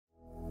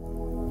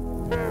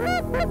We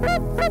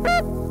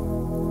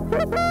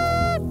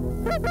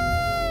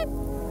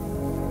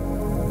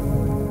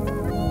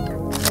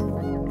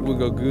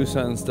go goose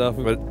hunting and stuff,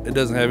 but it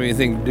doesn't have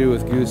anything to do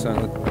with goose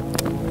hunting.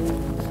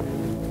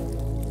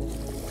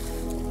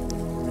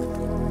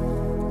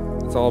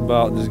 It's all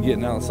about just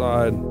getting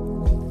outside.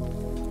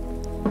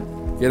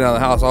 Getting out of the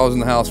house. I was in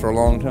the house for a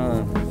long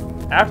time.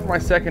 After my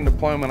second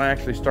deployment, I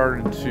actually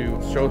started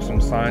to show some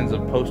signs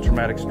of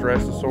post-traumatic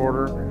stress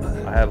disorder.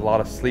 I had a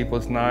lot of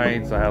sleepless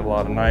nights. I had a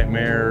lot of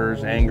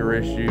nightmares, anger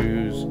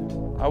issues.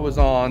 I was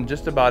on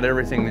just about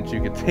everything that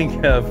you could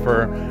think of,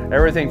 for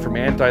everything from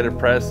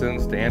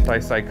antidepressants to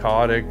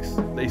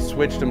antipsychotics. They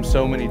switched them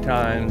so many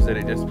times that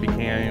it just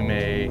became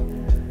a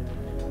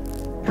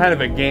kind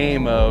of a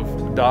game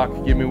of, Doc,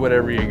 give me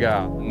whatever you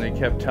got. And they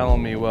kept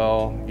telling me,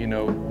 well, you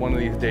know, one of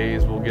these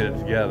days we'll get it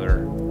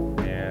together.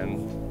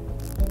 And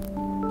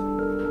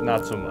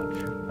not so much.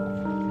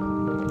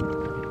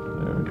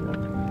 There we go.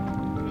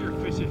 You're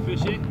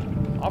fishy.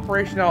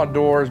 Operation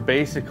Outdoors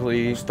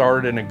basically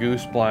started in a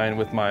goose blind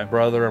with my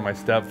brother and my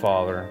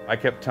stepfather. I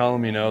kept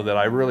telling them, you know, that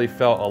I really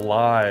felt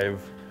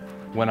alive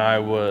when I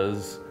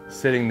was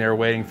sitting there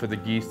waiting for the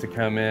geese to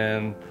come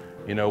in,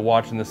 you know,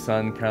 watching the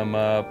sun come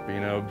up, you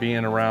know,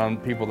 being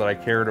around people that I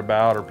cared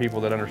about or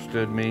people that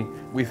understood me.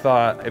 We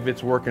thought, if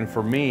it's working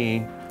for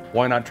me,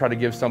 why not try to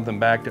give something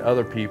back to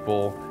other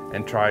people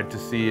and try to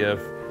see if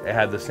it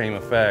had the same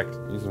effect.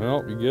 Need some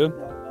help? You good?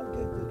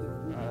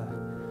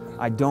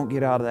 I don't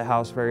get out of the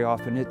house very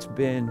often. It's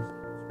been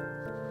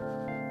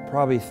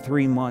probably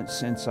 3 or 4 months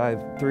since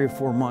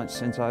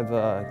I've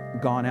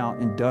gone out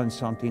and done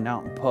something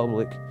out in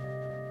public.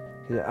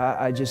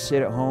 I just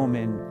sit at home,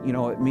 and you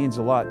know, it means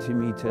a lot to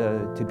me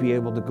to be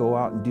able to go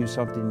out and do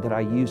something that I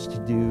used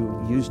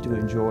to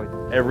enjoy.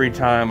 Every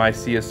time I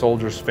see a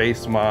soldier's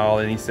face smile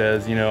and he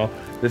says, you know,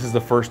 this is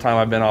the first time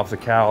I've been off the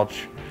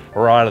couch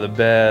or out of the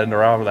bed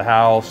or out of the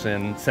house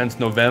and since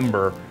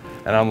November,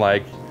 and I'm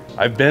like,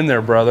 I've been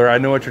there, brother. I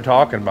know what you're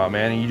talking about,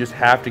 man. And you just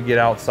have to get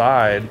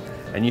outside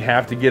and you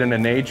have to get into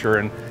nature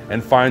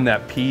and find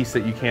that peace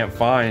that you can't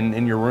find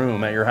in your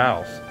room at your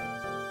house.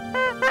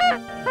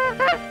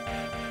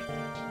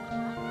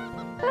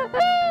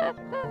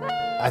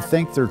 I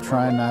think they're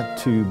trying not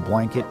to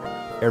blanket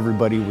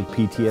everybody with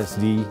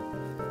PTSD.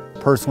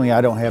 Personally, I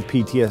don't have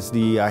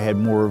PTSD. I had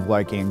more of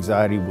like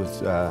anxiety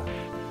with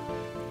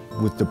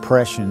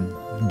depression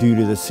due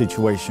to the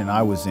situation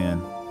I was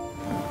in.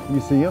 You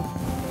see him?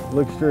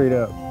 Look straight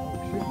up.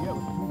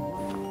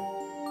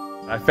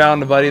 I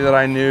found a buddy that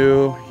I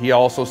knew. He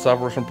also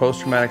suffers from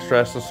post-traumatic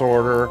stress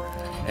disorder,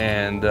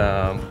 and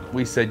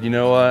we said, you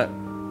know what?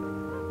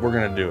 We're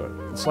gonna do it.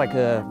 It's like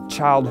a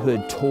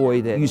childhood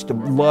toy that you used to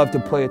love to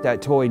play with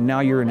that toy. Now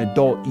you're an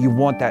adult, you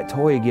want that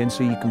toy again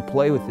so you can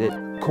play with it.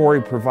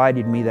 Corey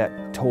provided me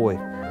that toy.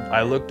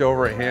 I looked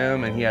over at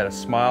him and he had a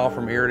smile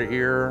from ear to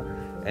ear,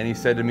 and he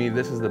said to me,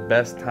 this is the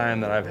best time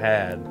that I've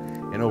had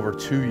in over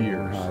 2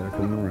 years. They're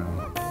coming around.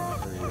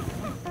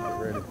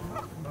 Ready.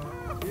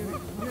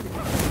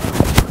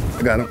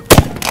 I got him.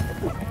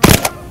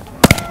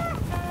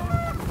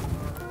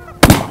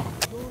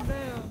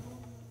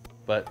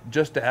 But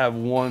just to have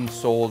one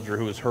soldier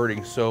who was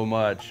hurting so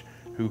much,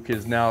 who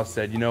has now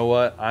said, you know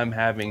what, I'm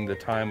having the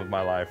time of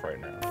my life right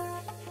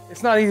now.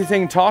 It's not an easy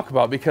thing to talk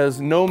about because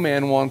no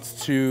man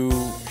wants to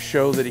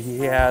show that he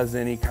has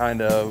any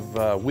kind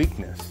of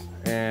weakness.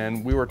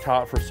 And we were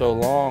taught for so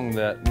long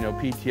that, you know,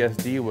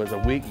 PTSD was a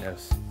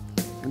weakness.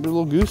 And do a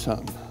little goose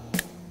hunting.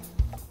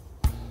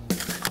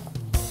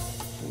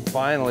 And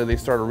finally, they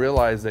started to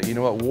realize that, you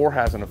know what, war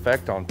has an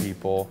effect on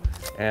people.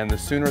 And the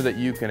sooner that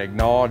you can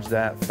acknowledge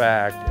that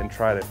fact and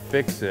try to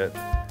fix it,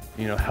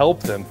 you know, help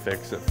them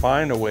fix it,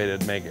 find a way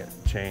to make it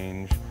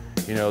change,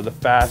 you know, the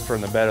faster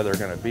and the better they're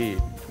gonna be.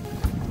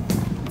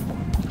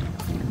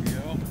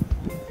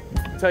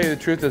 To tell you the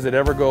truth, does it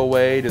ever go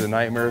away? Do the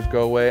nightmares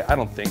go away? I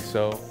don't think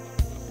so.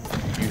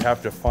 You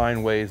have to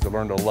find ways to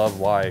learn to love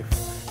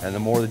life. And the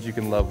more that you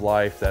can love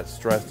life, that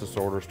stress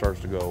disorder starts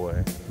to go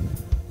away.